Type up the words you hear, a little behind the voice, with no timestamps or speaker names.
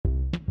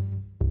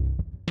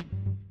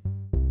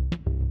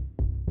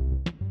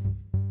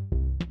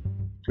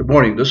Good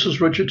morning. This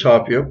is Richard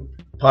Tapia,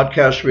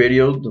 Podcast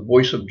Radio, the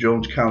voice of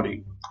Jones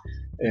County.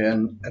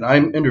 And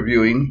I'm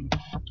interviewing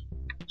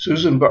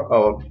Susan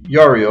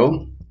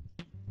Yario,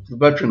 the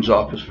Veterans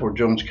Office for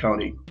Jones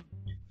County.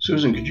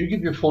 Susan, could you give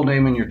your full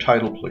name and your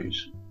title,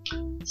 please?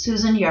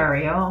 Susan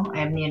Yario. I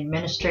am the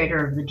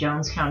administrator of the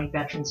Jones County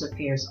Veterans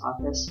Affairs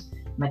Office.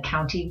 I'm a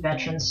County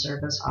Veterans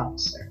Service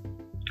Officer.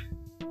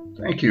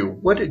 Thank you.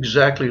 What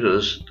exactly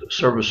does the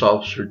service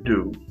officer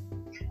do?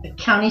 The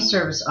county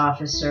service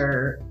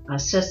officer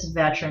assists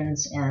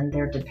veterans and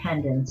their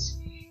dependents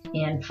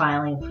in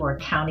filing for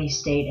county,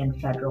 state,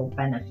 and federal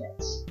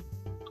benefits.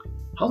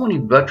 How many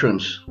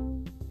veterans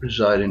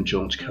reside in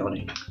Jones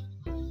County?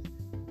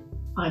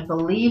 I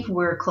believe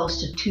we're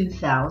close to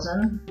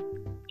 2,000.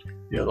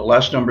 Yeah, the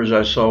last numbers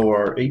I saw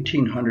were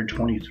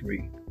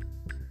 1,823.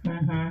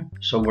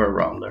 Somewhere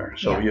around there.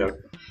 So yeah.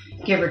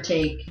 Give or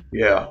take.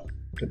 Yeah,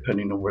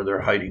 depending on where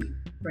they're hiding.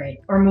 Right.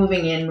 Or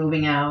moving in,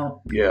 moving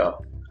out. Yeah.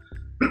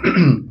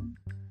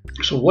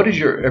 So what does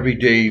your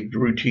everyday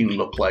routine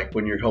look like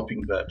when you're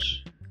helping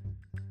vets?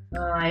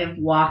 I have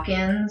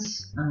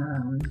walk-ins,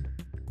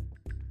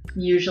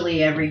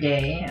 usually every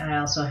day. I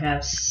also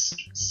have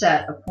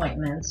set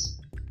appointments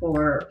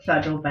for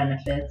federal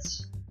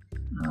benefits.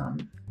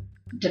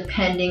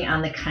 Depending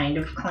on the kind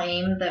of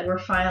claim that we're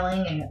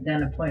filing,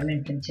 an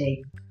appointment can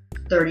take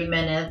 30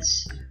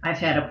 minutes. I've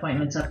had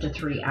appointments up to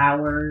 3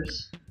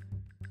 hours.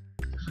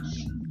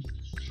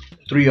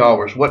 3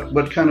 hours.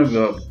 What kind of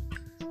a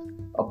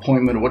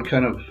appointment, what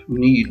kind of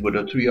need would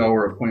a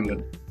 3-hour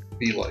appointment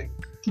be like?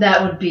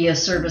 That would be a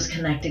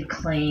service-connected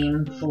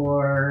claim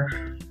for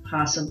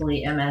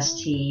possibly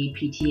MST,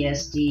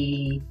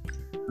 PTSD,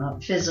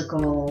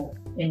 physical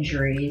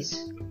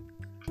injuries,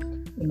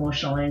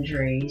 emotional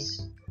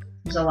injuries.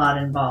 There's a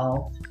lot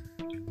involved.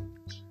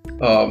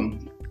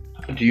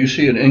 Do you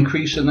see an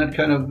increase in that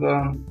kind of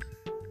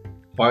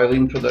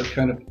filing for that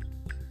kind of?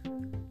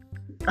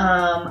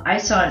 I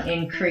saw an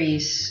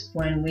increase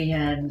when we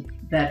had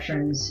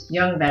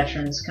young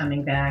veterans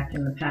coming back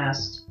in the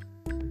past,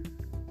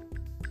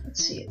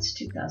 let's see, it's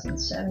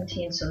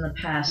 2017, so in the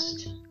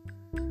past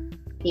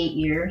 8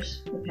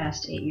 years,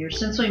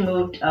 since we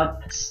moved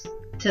up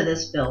to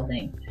this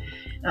building.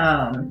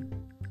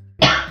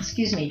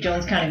 Excuse me,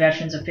 Jones County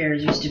Veterans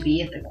Affairs used to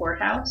be at the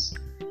courthouse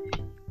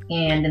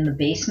and in the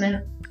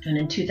basement, and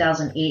in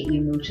 2008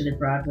 we moved to the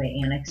Broadway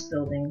Annex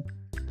building.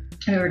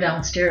 We were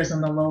downstairs on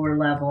the lower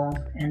level,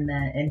 and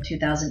then in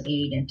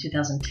 2008 and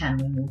 2010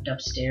 we moved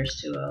upstairs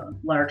to a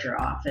larger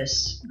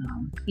office,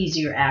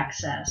 easier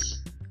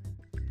access.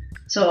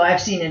 So I've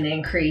seen an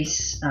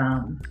increase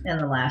in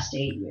the last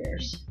 8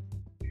 years.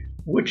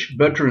 Which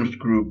veterans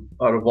group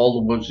out of all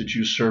the ones that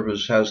you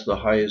service has the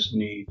highest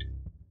need?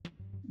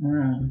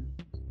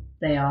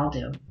 They all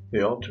do.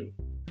 They all do.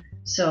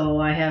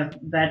 So I have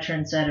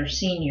veterans that are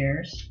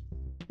seniors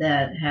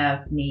that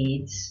have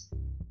needs.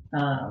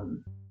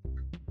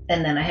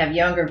 And then I have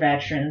younger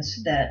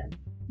veterans that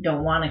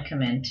don't want to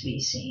come in to be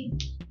seen,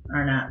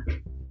 are not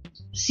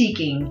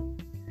seeking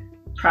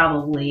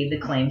probably the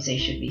claims they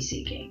should be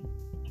seeking.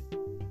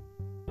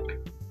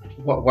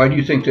 Why do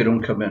you think they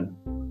don't come in?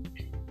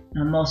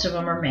 Most of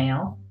them are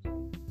male.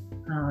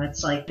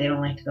 It's like they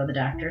don't like to go to the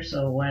doctor,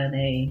 so why do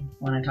they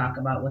want to talk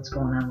about what's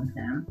going on with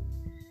them?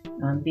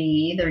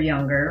 B, they're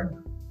younger.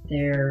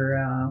 They're,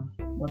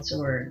 what's the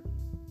word?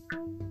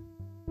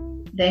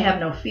 They have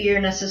no fear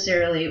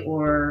necessarily,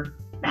 or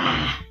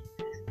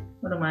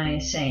what am I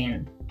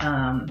saying?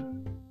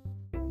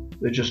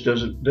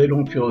 They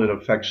don't feel it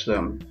affects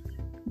them.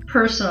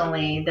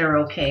 Personally, they're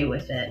okay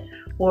with it.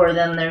 Or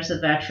then there's a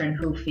veteran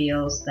who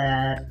feels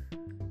that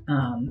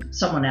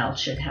someone else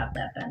should have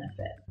that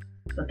benefit,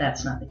 but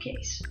that's not the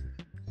case.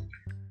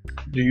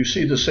 Do you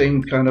see the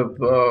same kind of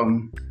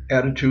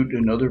attitude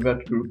in other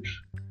vet groups?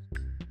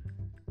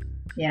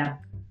 Yeah,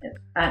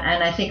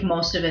 and I think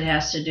most of it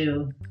has to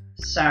do,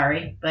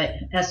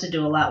 has to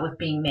do a lot with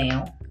being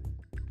male.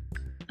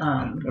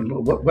 And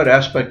what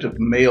aspect of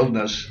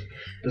maleness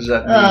does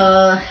that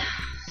mean?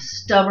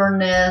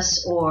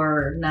 Stubbornness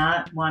or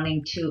not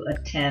wanting to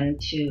attend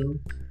to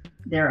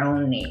their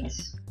own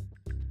needs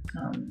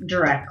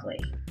directly.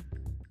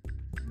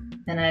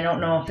 And I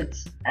don't know if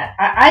it's,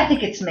 I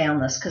think it's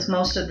maleness, because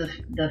most of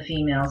the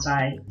females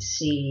I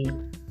see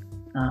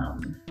are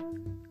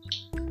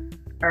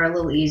a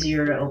little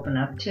easier to open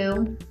up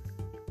to,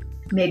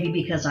 maybe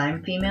because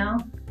I'm female,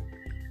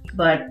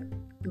 but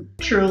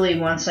truly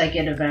once I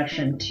get a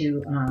veteran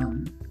to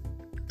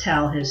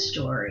tell his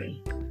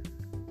story,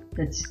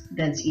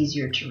 that's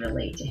easier to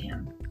relate to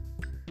him.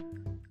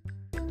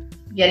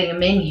 Getting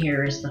him in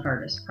here is the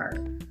hardest part.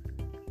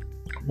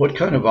 What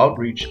kind of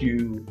outreach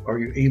are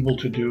you able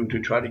to do to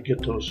try to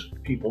get those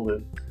people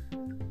in?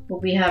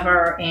 Well, we have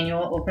our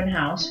annual open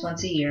house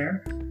once a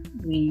year.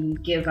 We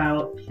give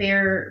out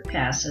fair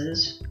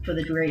passes for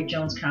the Great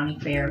Jones County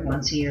Fair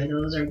once a year.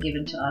 Those are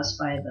given to us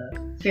by the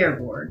Fair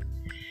Board.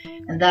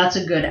 And that's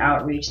a good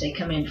outreach. They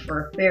come in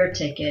for a fair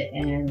ticket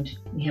and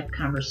we have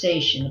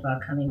conversation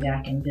about coming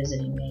back and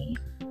visiting me.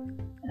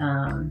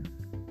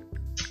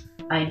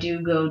 I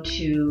do go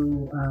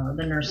to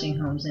the nursing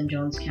homes in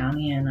Jones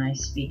County, and I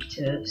speak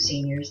to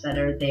seniors that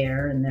are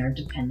there and their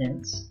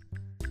dependents.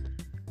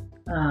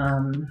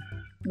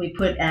 We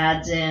put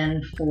ads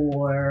in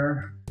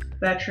for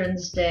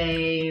Veterans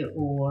Day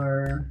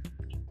or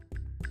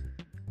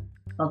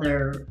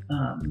other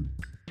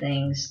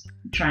things,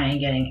 trying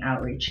getting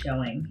outreach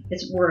going.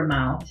 It's word of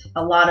mouth.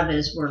 A lot of it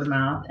is word of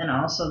mouth, and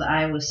also the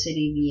Iowa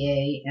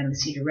City VA and the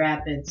Cedar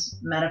Rapids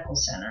Medical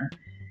Center.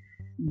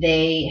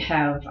 They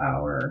have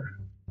our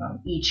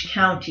each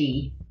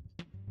county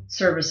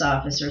service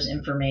officer's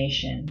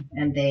information,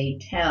 and they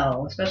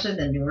tell, especially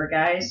the newer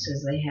guys,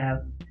 because they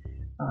have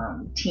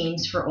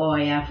teams for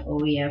OIF,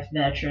 OEF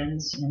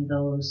veterans, and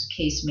those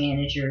case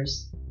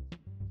managers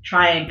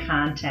try and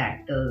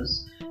contact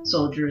those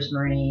soldiers,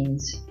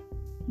 Marines,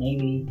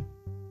 Navy,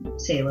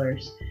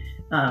 sailors.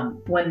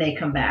 When they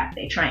come back,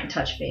 they try and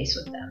touch base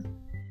with them.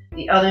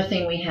 The other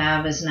thing we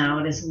have is now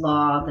it is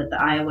law that the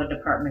Iowa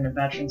Department of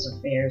Veterans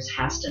Affairs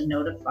has to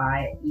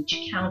notify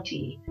each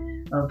county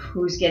of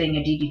who's getting a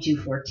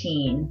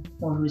DD-214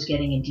 or who's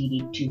getting a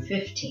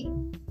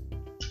DD-215.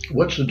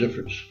 What's the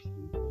difference?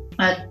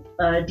 A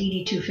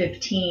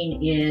DD-215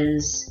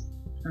 is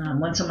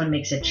when someone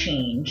makes a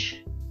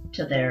change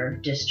to their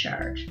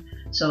discharge.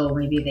 So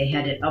maybe they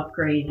had it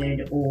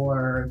upgraded,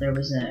 or there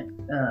was an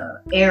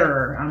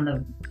error on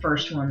the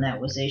first one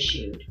that was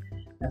issued.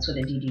 That's what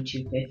a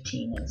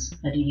DD-215 is.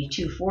 A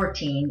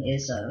DD-214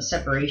 is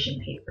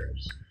separation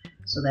papers.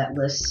 So that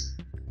lists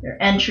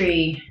their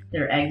entry,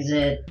 their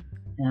exit,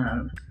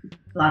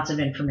 lots of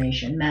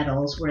information,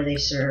 medals, where they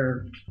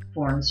served,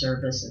 foreign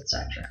service,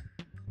 etc.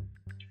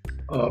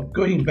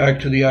 Going back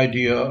to the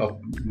idea of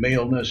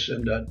maleness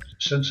and that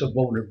sense of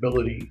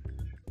vulnerability,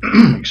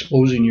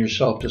 exposing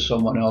yourself to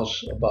someone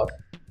else about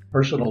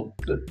personal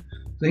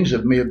things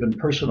that may have been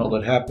personal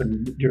that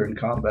happened during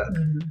combat.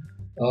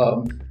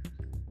 Mm-hmm.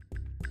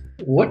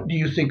 What do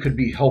you think could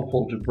be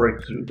helpful to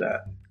break through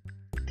that?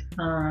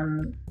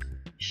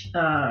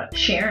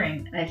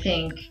 Sharing. I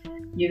think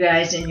you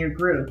guys in your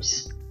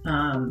groups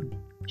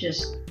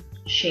just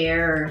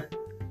share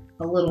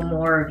a little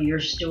more of your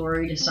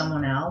story to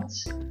someone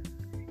else,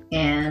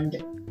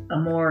 and a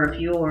more of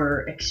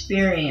your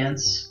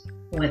experience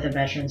with a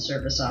veteran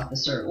service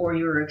officer, or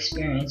your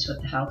experience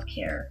with the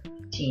healthcare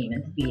team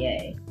at the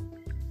VA.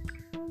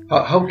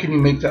 How can you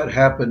make that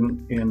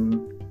happen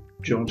in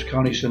Jones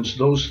County, since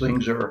those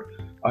things are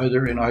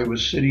either in Iowa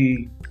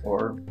City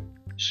or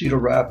Cedar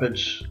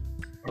Rapids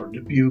or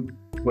Dubuque,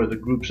 where the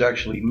groups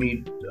actually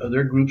meet? Are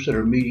there groups that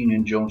are meeting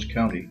in Jones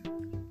County?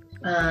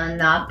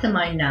 Not to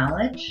my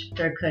knowledge.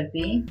 There could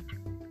be.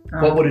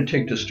 What would it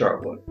take to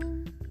start with?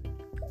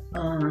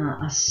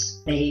 A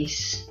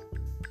space,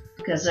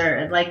 because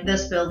like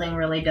this building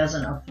really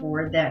doesn't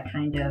afford that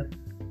kind of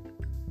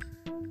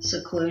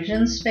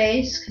seclusion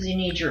space, because you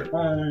need your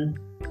own,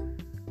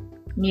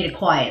 you need a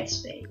quiet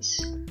space,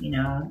 you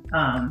know,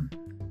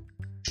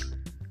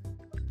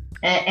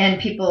 and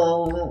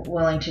people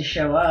willing to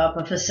show up.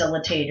 A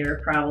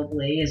facilitator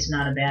probably is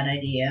not a bad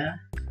idea.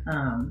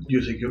 Do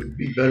you think it would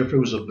be better if it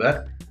was a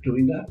vet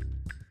doing that?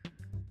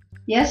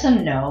 Yes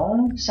and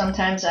no.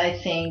 Sometimes I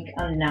think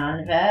a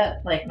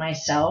non-vet like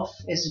myself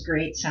is a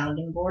great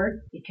sounding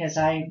board, because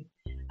I'm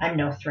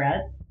no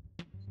threat.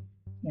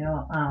 You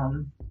know,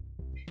 I'm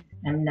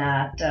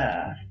not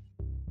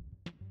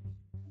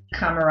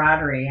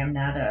camaraderie. I'm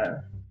not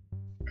a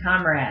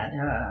comrade,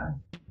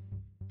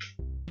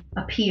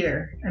 a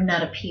peer. I'm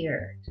not a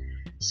peer.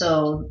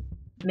 So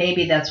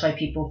maybe that's why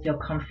people feel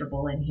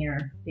comfortable in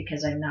here,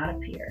 because I'm not a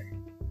peer.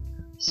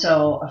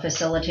 So a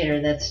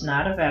facilitator that's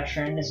not a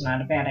veteran is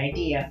not a bad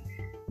idea.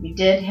 We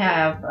did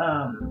have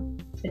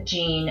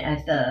Jean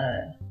at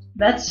the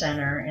Vet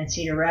Center in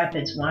Cedar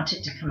Rapids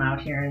wanted to come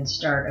out here and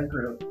start a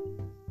group.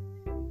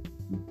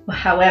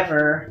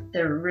 However,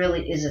 there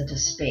really isn't a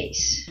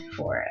space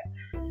for it.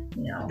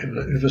 You know,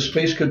 if a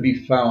space could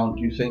be found,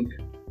 do you think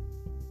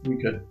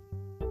we could?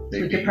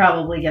 We could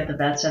probably get the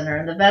Vet Center.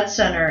 And the Vet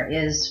Center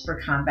is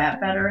for combat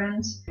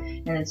veterans,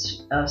 and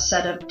it's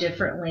set up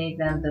differently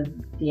than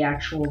the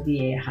actual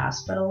VA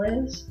hospital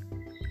is.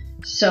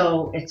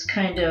 So it's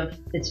kind of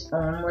its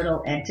own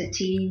little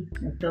entity.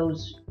 If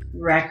those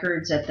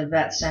records at the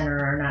Vet Center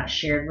are not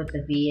shared with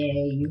the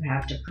VA, you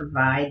have to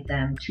provide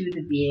them to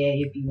the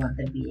VA if you want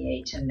the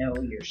VA to know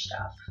your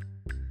stuff.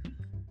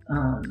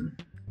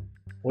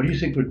 What do you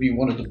think would be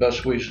one of the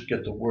best ways to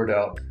get the word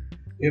out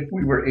if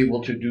we were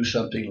able to do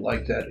something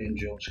like that in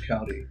Jones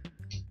County?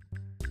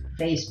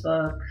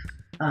 Facebook,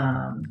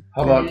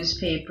 How about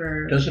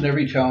newspaper. Doesn't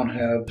every town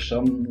have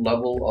some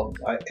level of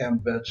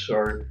AMVETS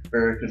or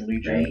American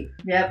Legion? Right.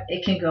 Yep,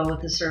 it can go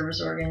with the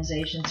service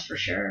organizations for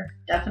sure.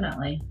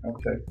 Definitely.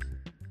 Okay.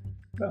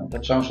 Well,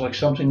 that sounds like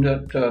something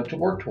that to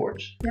work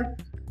towards.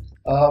 Yep.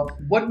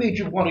 What made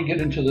you want to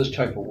get into this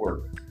type of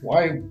work?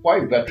 Why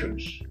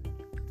veterans?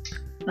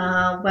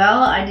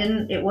 Well,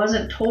 it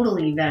wasn't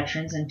totally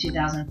veterans in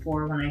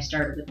 2004 when I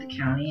started with the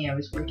county. I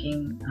was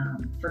working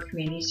for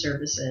community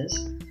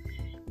services,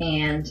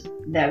 and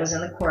that was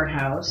in the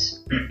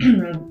courthouse.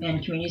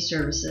 And community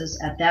services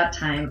at that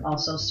time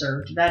also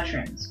served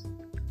veterans.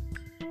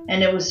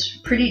 And it was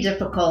pretty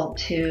difficult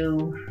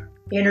to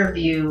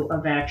interview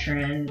a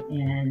veteran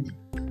and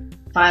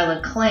file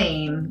a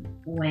claim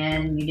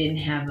when you didn't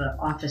have an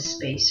office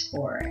space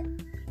for it.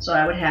 So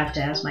I would have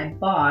to ask my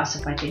boss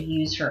if I could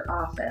use her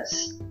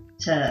office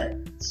to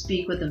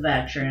speak with the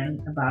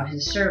veteran about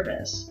his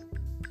service.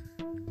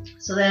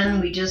 So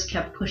then we just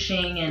kept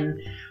pushing and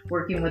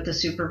working with the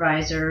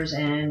supervisors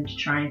and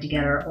trying to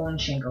get our own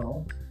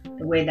shingle.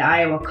 The way the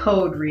Iowa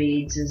code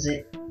reads is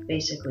it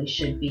basically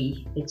should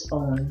be its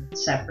own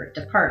separate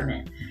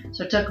department.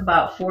 So it took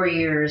about 4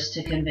 years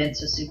to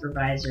convince the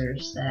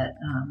supervisors that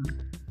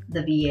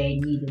the VA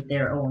needed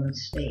their own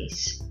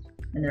space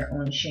and their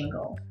own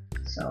shingle.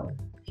 So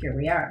here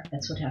we are.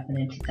 That's what happened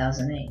in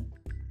 2008.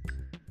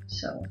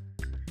 So,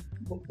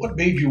 what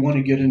made you want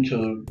to get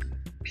into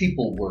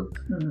people work?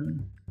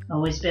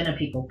 Always been a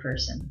people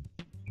person.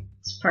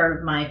 It's part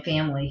of my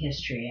family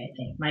history, I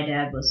think. My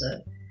dad was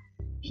a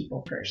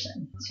people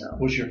person. So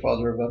Was your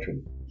father a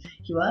veteran?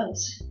 he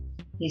was.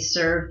 He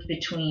served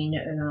between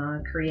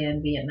Korea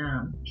and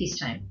Vietnam,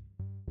 peacetime.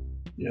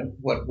 Yeah.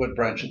 What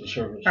branch of the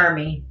service?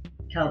 Army,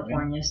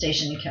 California,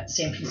 stationed in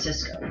San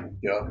Francisco.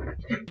 Yeah.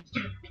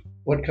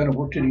 What kind of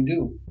work did he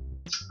do?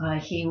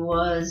 He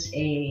was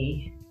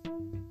a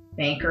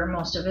banker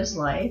most of his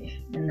life,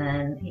 and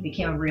then he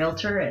became a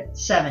realtor at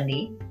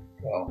 70.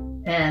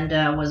 Wow.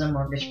 And was a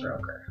mortgage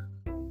broker.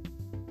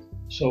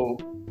 So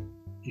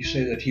you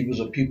say that he was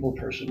a people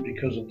person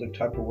because of the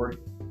type of work,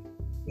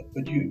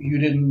 but you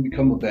didn't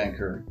become a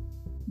banker.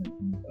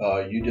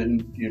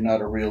 You're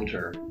not a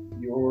realtor.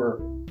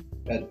 You're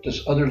at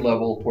this other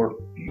level where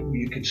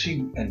you can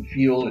see and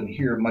feel and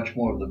hear much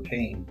more of the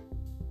pain.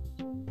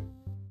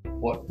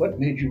 What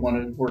made you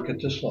want to work at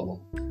this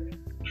level?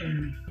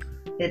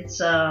 It's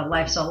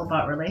life's all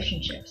about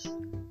relationships.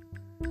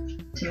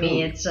 To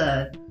me, it's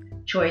a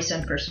choice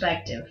and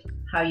perspective,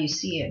 how you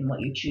see it and what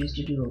you choose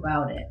to do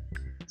about it.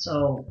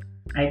 So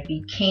I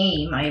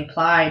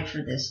applied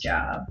for this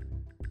job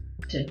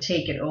to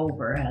take it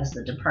over as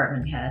the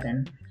department head,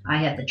 and I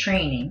had the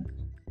training,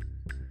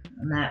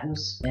 and that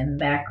was in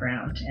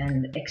background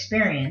and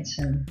experience,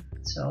 and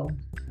so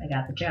I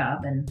got the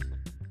job, and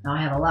now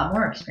I have a lot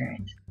more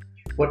experience.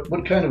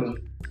 What kind of a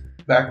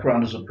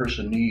background does a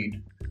person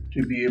need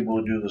to be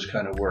able to do this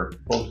kind of work,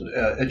 both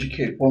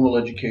formal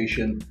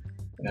education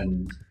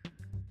and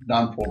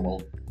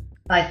non-formal?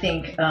 I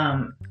think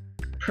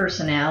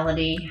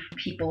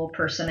people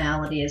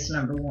personality is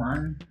number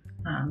one.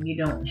 You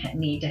don't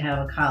need to have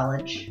a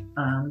college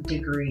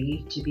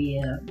degree to be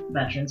a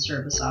veteran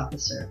service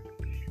officer,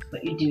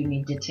 but you do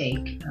need to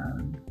take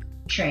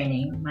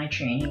training. My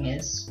training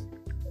is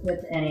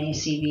with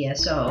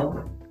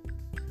NACVSO.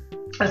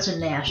 That's a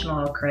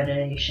national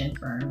accreditation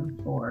firm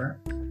for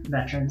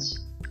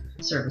veterans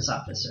service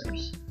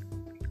officers.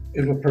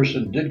 If a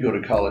person did go to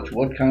college,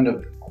 what kind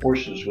of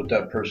courses would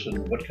that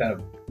person, what kind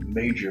of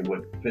major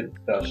would fit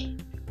best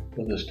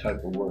for this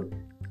type of work?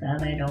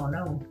 That I don't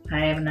know.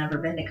 I have never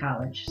been to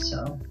college,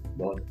 so.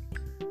 But,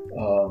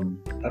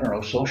 I don't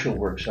know, social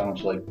work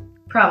sounds like.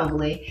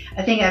 Probably.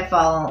 I think I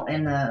fall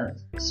in the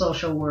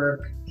social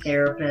work,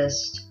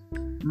 therapist,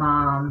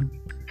 mom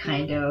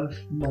kind of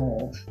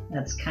mold.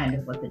 That's kind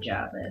of what the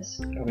job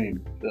is. I mean,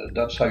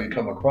 that's how you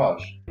come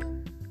across.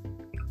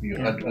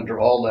 Under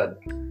all that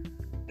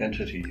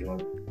entity,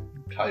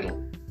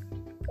 title.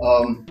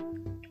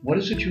 What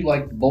is it you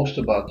like most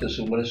about this,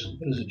 and what is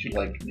it you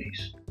like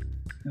least?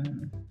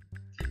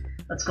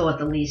 Let's go with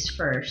the least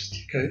first.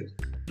 Okay.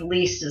 The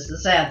least is the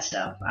sad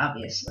stuff,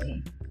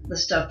 obviously. The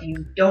stuff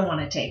you don't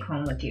want to take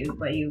home with you,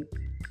 but you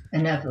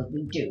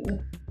inevitably do.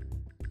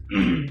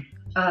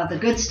 The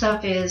good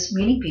stuff is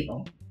meeting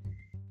people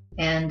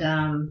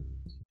and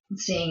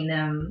seeing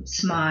them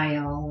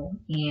smile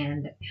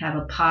and have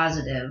a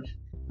positive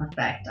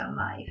effect on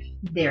life,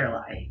 their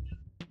life.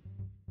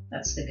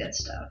 That's the good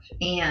stuff.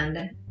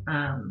 And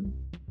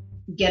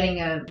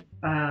getting a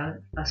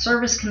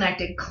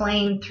service-connected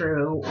claim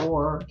through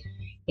or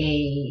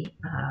a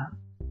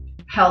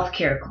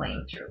healthcare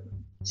claim through.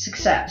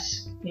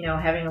 Success.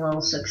 Having a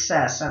little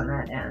success on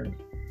that end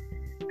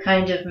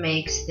kind of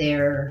makes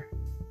their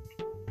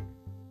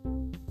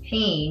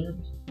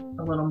pain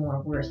a little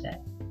more worth it.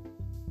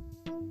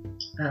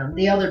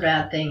 The other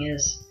bad thing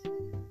is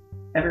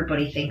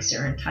everybody thinks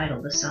they're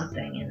entitled to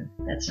something,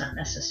 and that's not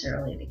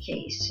necessarily the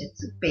case.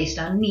 It's based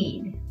on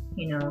need.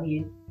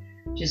 You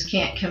just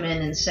can't come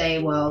in and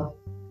say, well,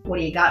 what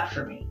do you got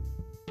for me?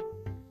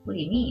 What do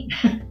you mean?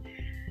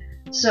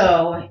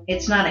 So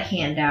it's not a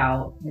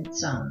handout.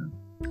 It's a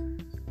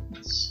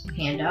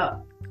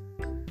handout.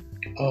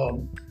 A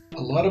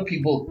lot of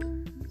people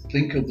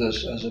think of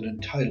this as an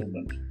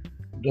entitlement.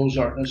 Those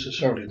aren't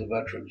necessarily the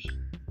veterans.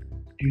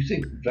 Do you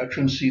think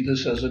veterans see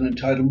this as an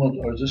entitlement,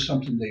 or is this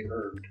something they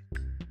earned?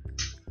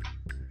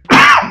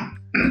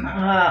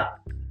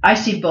 I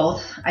see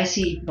both. I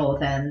see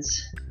both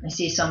ends. I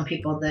see some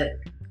people that,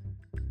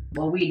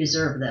 well, we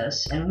deserve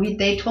this, and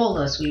they told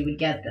us we would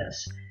get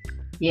this.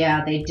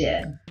 Yeah, they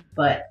did.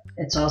 but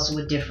it's also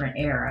a different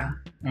era,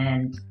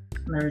 and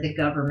they're the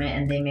government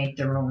and they make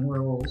their own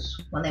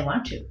rules when they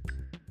want to.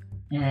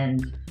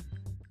 And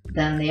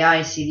then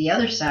I see the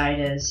other side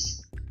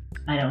is,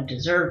 I don't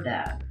deserve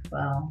that.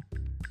 Well,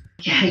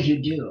 yeah, you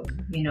do.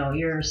 You know,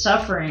 you're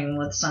suffering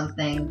with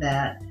something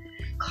that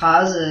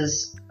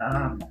causes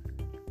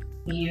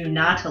you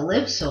not to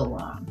live so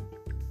long,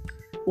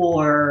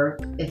 or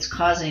it's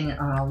causing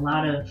a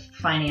lot of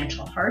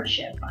financial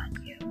hardship on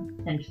you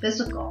and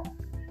physical.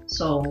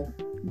 So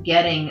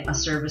getting a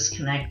service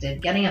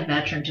connected, getting a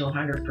veteran to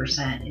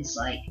 100% is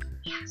like,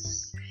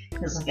 yes,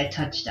 it's like a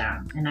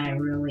touchdown, and I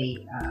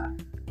really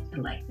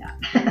like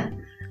that.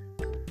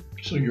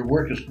 So your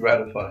work is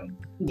gratifying.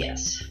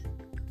 Yes.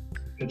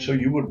 And so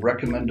you would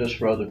recommend this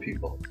for other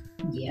people.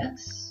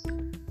 Yes.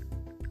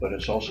 But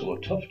it's also a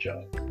tough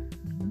job.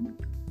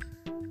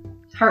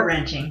 It's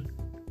heart-wrenching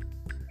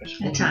I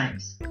suppose. at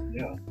times.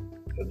 Yeah.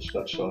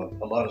 That's a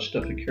lot of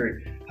stuff to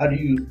carry. How do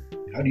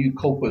you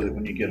cope with it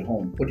when you get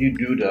home? What do you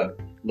do to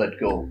let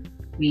go?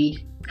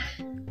 Weed.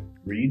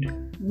 Read?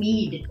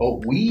 Weed.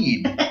 Oh,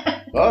 weed.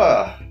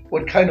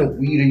 What kind of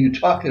weed are you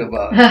talking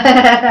about?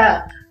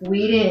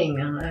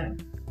 Weeding.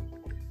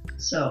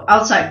 So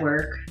outside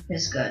work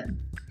is good.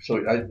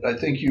 So I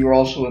think you're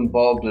also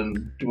involved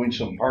in doing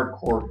some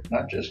hardcore,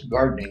 not just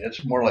gardening,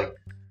 it's more like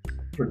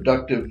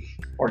productive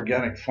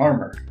organic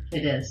farmer.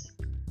 It is.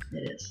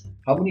 It is.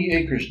 How many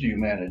acres do you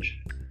manage?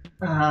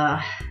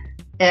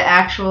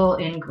 Actual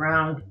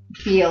in-ground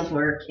field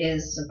work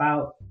is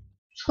about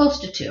close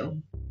to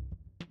 2.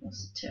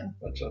 Close to 2.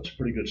 That's a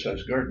pretty good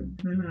sized garden.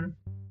 Mm-hmm.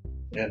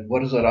 And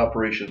what does that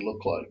operation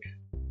look like?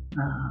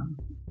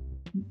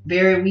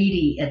 Very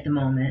weedy at the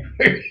moment.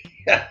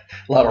 Yeah,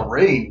 a lot of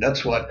rain.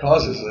 That's what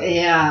causes it.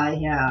 Yeah.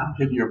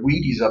 Getting your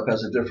weedies up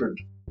has a different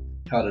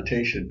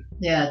connotation.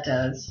 Yeah, it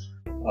does.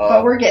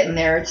 But we're getting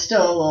there. It's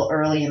still a little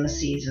early in the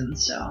season,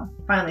 so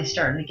finally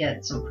starting to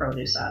get some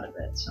produce out of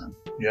it. So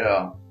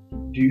yeah.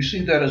 Do you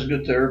see that as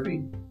good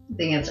therapy? I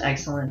think it's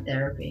excellent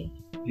therapy.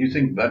 Do you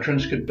think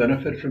veterans could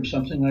benefit from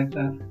something like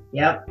that?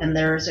 Yep, and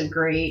there's a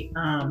great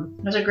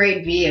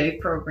VA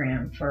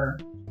program for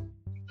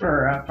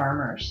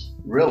farmers.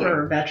 Really?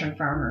 For veteran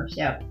farmers.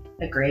 Yep,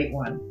 a great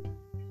one.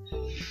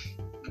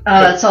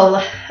 It's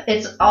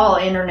all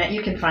internet.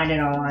 You can find it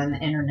all on the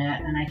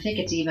internet, and I think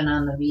it's even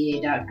on the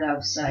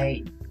VA.gov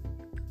site.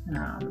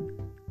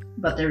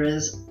 But there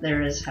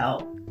is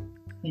help.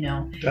 You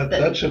know.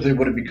 That's if they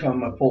would have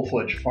become a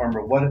full-fledged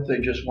farmer. What if they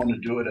just want to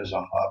do it as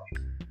a hobby?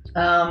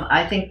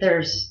 I think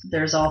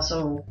there's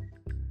also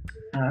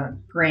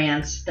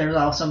grants. There's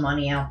also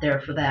money out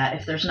there for that.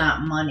 If there's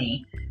not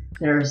money,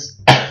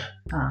 there's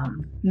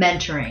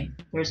mentoring.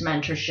 There's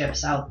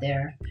mentorships out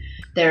there.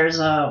 There's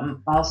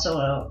also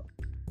a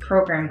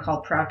program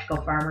called Practical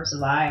Farmers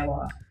of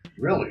Iowa.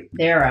 Really?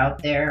 They're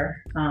out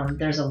there.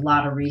 There's a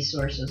lot of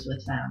resources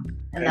with them,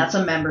 and that's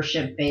a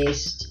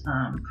membership-based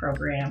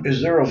program.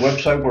 Is there a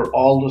website where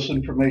all this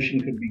information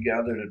could be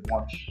gathered at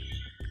once?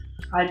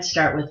 I'd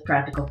start with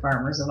Practical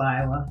Farmers of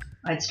Iowa.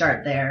 I'd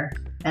start there.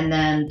 And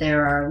then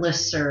there are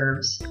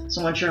listservs.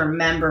 So once you're a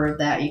member of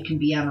that, you can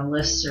be on a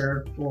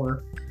listserv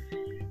for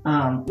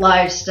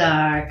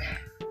livestock,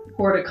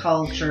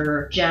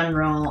 horticulture,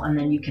 general, and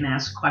then you can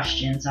ask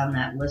questions on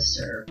that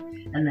listserv.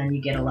 And then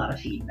you get a lot of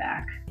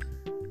feedback.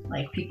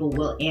 Like people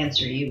will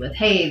answer you with,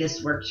 hey,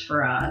 this works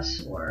for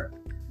us, or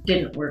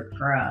didn't work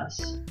for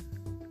us.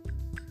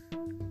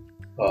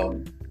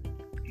 Do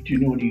you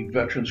know any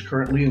veterans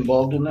currently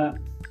involved in that?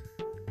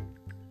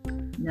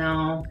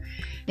 No,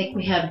 I think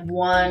we had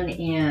one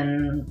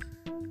in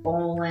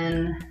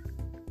Olin,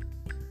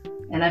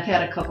 and I've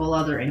had a couple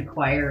other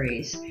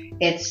inquiries.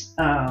 It's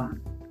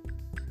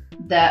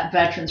that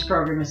veterans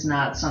program is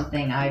not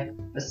something I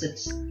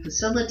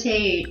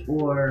facilitate,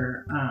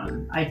 or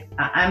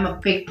I'm a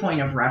big point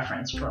of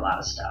reference for a lot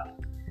of stuff.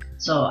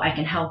 So I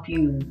can help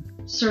you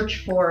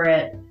search for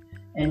it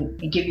and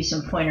give you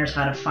some pointers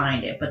how to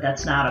find it, but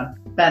that's not a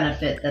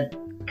benefit that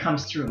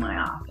comes through my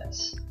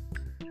office.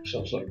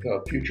 Sounds like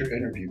a future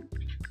interview.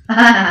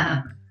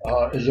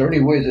 Is there any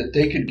way that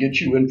they could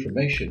get you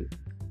information?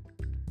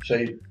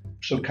 Say,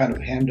 some kind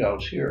of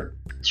handouts here.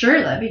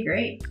 Sure, that'd be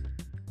great.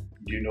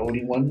 Do you know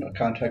anyone, a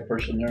contact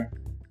person there?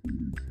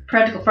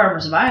 Practical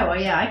Farmers of Iowa,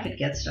 yeah, I could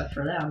get stuff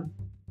for them.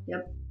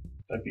 Yep.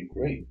 That'd be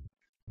great.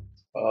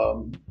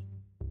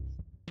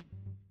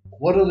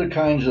 What other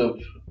kinds of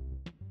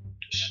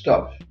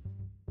stuff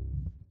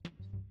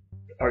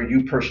are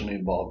you personally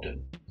involved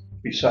in,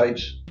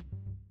 besides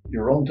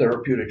your own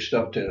therapeutic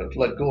stuff to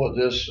let go of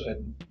this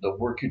and the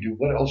work you do?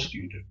 What else do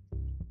you do?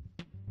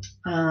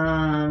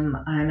 I'm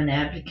an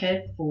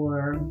advocate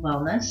for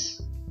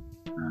wellness.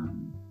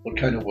 What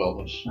kind of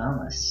wellness?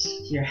 Wellness,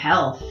 your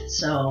health,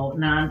 so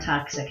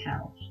non-toxic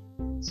health.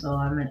 So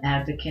I'm an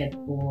advocate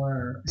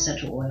for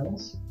essential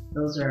oils.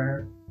 Those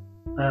are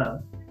a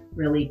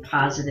really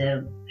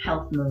positive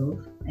health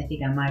move, I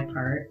think, on my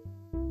part.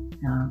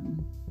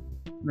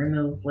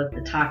 Remove with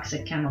the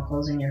toxic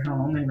chemicals in your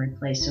home and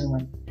replace them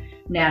with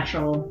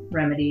natural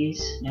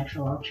remedies,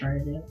 natural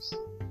alternatives.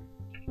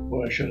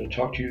 Well, I should have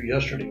talked to you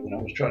yesterday when I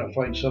was trying to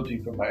find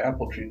something for my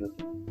apple tree that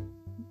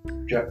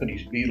the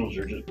Japanese beetles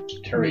are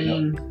just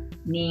tearing up.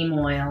 Neem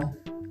oil.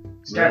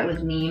 Start Really?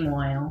 with neem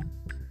oil.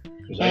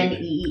 'Cause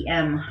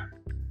NEEM.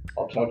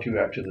 I'll talk to you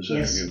after this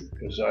Yes. interview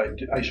because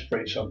I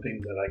sprayed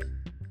something that I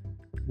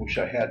wish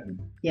I hadn't.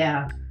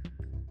 Yeah.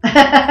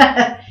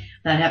 That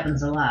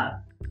happens a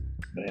lot.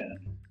 Man.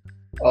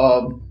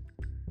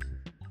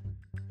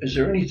 Is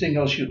there anything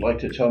else you'd like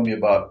to tell me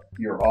about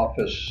your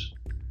office,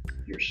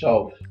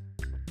 yourself,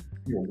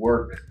 your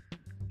work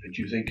that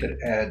you think could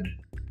add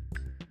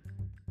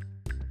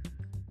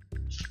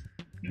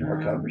to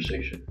our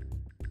conversation?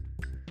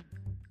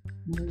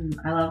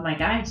 I love my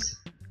guys.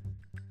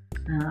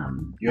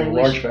 You have a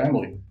large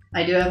family.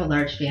 I do have a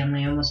large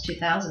family, almost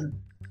 2,000.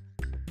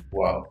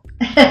 Wow.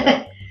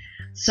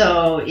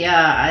 So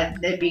yeah,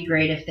 it'd be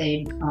great if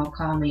they'd all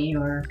call me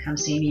or come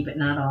see me, but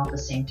not all at the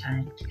same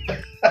time.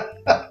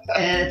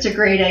 And it's a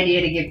great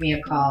idea to give me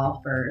a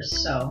call first.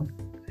 So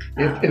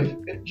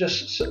If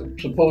just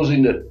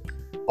supposing that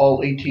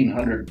all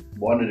 1,800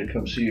 wanted to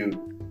come see you,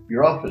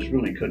 your office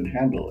really couldn't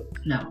handle it.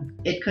 no,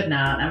 it could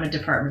not. I'm a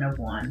department of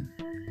one.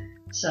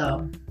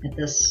 So at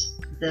this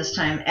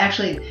time,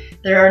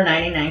 there are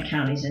 99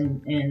 counties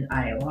in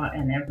Iowa,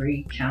 and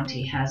every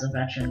county has a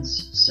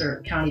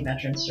county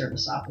veterans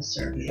service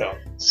officer. Yeah.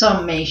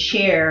 Some may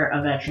share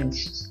a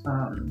veterans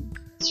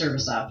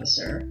service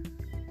officer,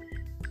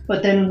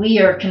 but then we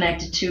are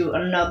connected to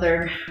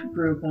another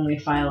group when we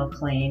file a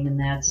claim, and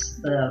that's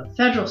the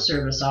federal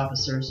service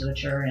officers,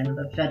 which are in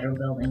the federal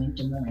building in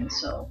Des Moines.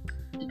 So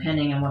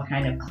depending on what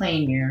kind of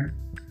claim you're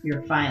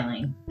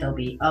filing, there'll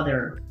be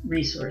other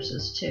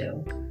resources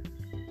too.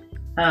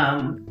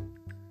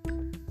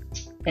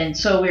 And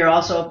so we are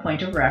also a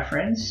point of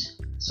reference.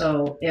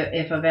 So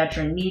if a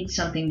veteran needs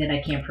something that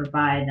I can't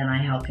provide, then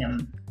I help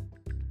him,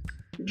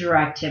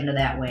 direct him to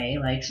that way,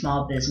 like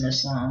small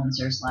business loans.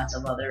 There's lots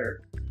of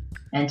other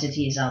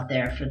entities out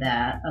there for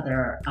that,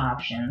 other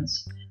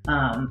options.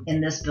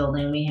 In this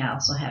building, we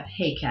also have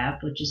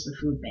HACAP, which is the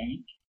food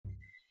bank.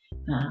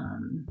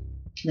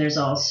 There's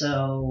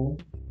also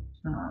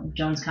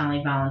Jones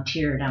County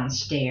Volunteer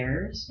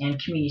downstairs and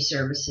community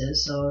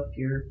services. So if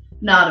you're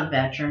not a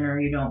veteran or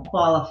you don't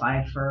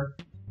qualify for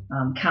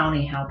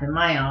county help in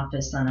my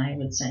office, then I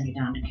would send you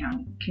down to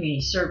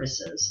community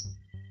services.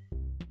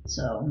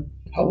 So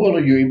How well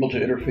are you able to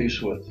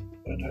interface with,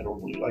 and I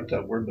don't really like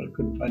that word, but I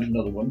couldn't find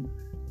another one,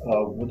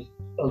 with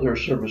other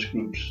service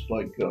groups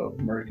like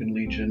American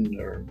Legion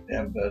or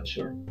AMVETS,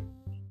 or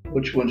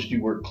which ones do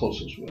you work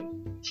closest with?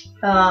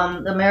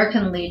 the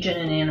American Legion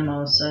in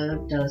Anamosa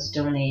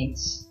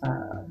donates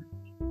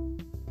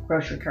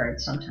grocery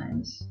cards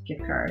sometimes,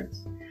 gift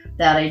cards.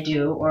 That I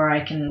do, or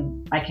I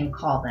can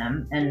call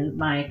them. And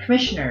my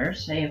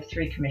commissioners, I have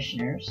 3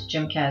 commissioners: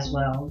 Jim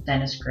Caswell,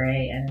 Dennis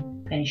Gray,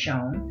 and Penny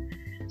Schoen.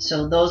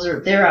 So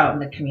they're out in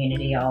the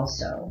community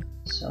also.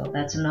 So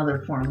that's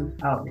another form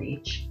of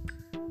outreach.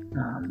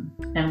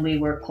 And we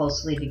work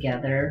closely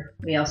together.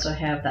 We also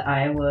have the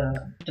Iowa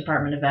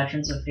Department of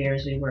Veterans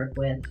Affairs we work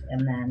with,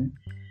 and then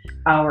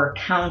our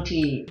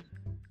county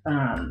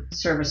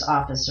service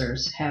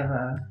officers have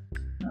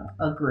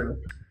a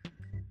group,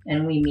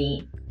 and we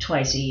meet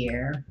twice a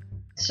year.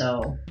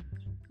 So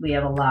we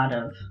have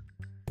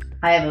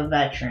I have a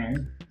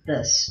veteran,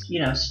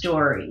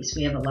 stories.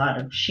 We have a lot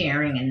of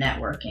sharing and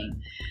networking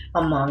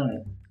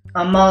among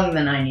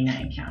the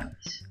 99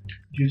 counties.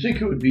 Do you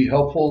think it would be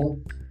helpful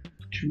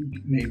to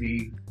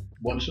maybe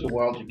once in a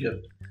while to get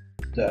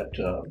that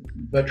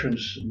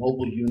veterans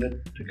mobile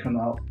unit to come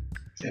out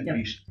and Yep.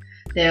 be?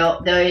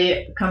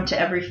 They come to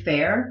every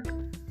fair.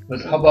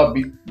 But how about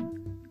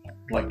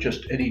like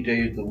just any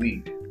day of the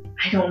week?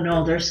 I don't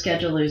know. Their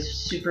schedule is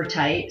super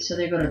tight, so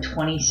they go to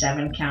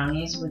 27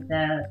 counties with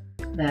that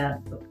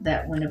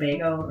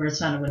Winnebago, or it's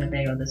not a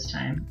Winnebago this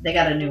time. They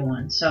got a new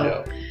one.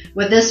 So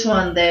with this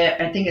one,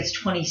 I think it's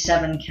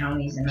 27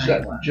 counties in Is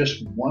Iowa. that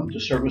just one to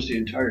service the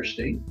entire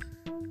state?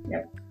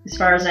 Yep. As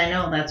far as I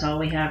know, that's all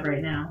we have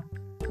right now.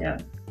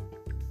 Yep.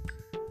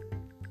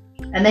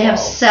 And they have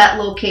set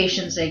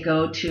locations they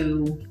go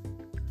to.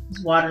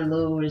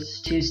 Waterloo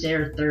is Tuesday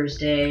or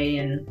Thursday,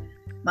 and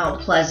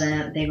Mount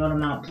Pleasant, they go to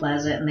Mount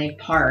Pleasant and they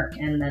park,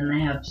 and then they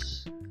have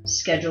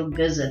scheduled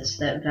visits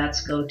that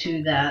vets go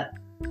to that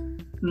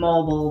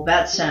mobile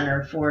vet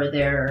center for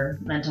their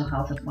mental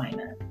health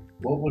appointment.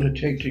 What would it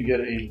take to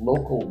get a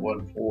local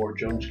one for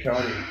Jones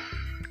County?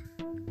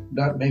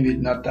 Maybe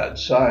not that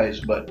size,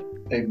 but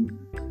a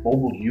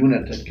mobile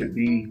unit that could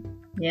be.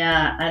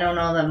 Yeah, I don't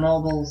know that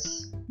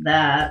mobile's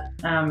that.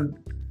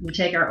 We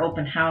take our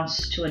open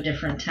house to a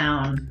different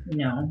town,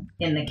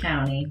 in the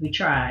county. We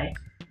try.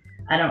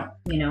 I don't,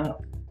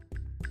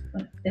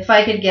 if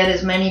I could get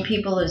as many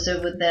people as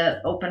did with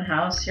the open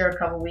house here a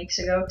couple weeks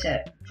ago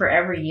for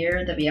every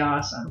year, that'd be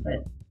awesome.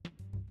 But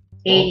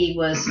we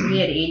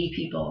had 80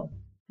 people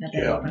at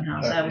that open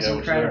house. That was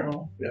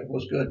incredible. It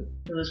was good.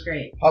 It was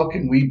great. How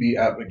can we be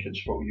advocates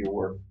for your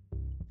work?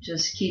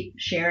 Just keep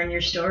sharing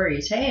your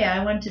stories. Hey,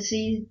 I went to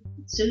see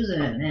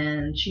Susan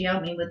and she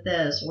helped me with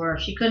this, or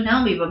she couldn't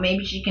help me, but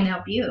maybe she can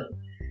help you.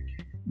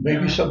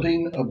 Maybe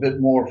something a bit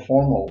more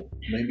formal,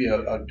 maybe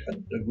a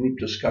group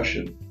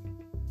discussion,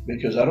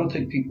 because I don't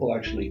think people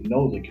actually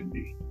know they can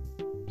be.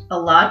 A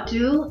lot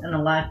do and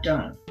a lot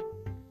don't.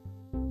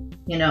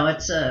 You know,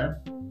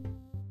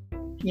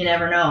 you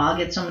never know. I'll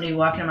get somebody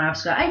walking in my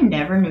office and go, I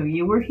never knew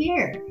you were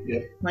here.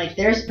 Yep. Like,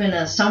 there's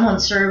been someone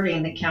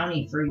serving the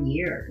county for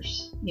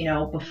years. You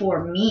know,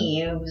 before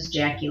me, it was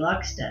Jackie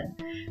Luxted.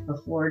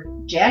 Before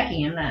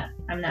Jackie,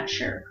 I'm not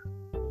sure.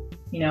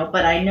 You know,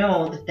 but I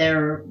know that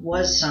there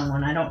was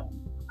someone, a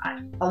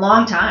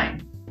long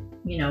time,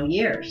 you know,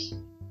 years.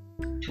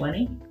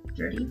 20,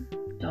 30,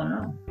 don't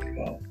know.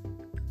 Wow.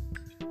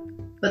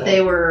 But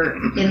they were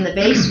in the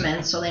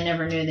basement, so they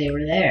never knew they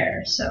were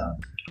there, so.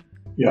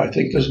 Yeah, I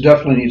think this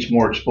definitely needs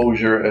more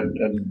exposure,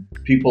 and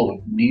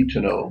people need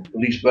to know, at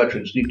least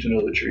veterans need to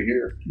know that you're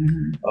here.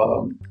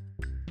 Mm-hmm.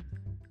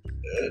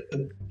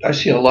 I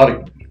see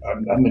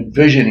I'm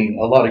envisioning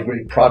a lot of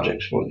great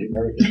projects for the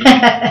American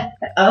Legion.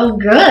 Oh,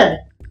 good.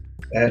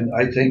 And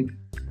I think,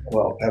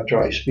 well, after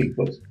I speak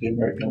with the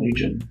American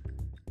Legion,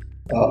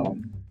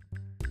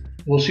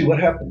 we'll see what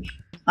happens.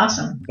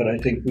 Awesome. But I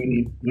think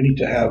we need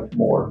to have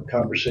more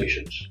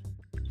conversations,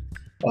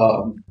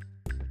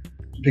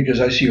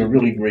 because I see a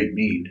really great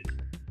need.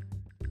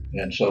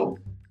 And so,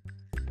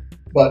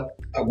 but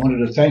I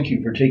wanted to thank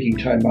you for taking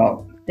time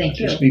out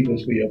to speak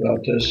with me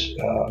about this.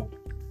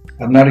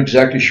 I'm not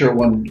exactly sure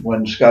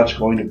when Scott's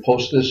going to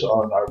post this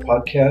on our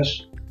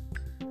podcast,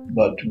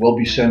 but we'll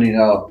be sending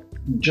out,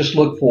 just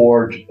look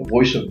for the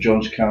Voice of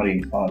Jones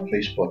County on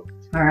Facebook.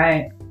 All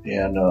right.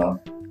 And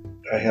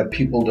I have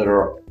people that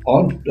are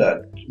on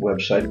that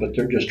website, but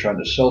they're just trying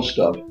to sell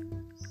stuff.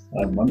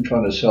 I'm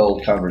trying to sell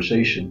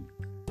conversation.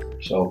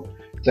 So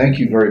thank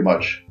you very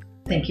much.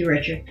 Thank you,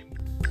 Richard.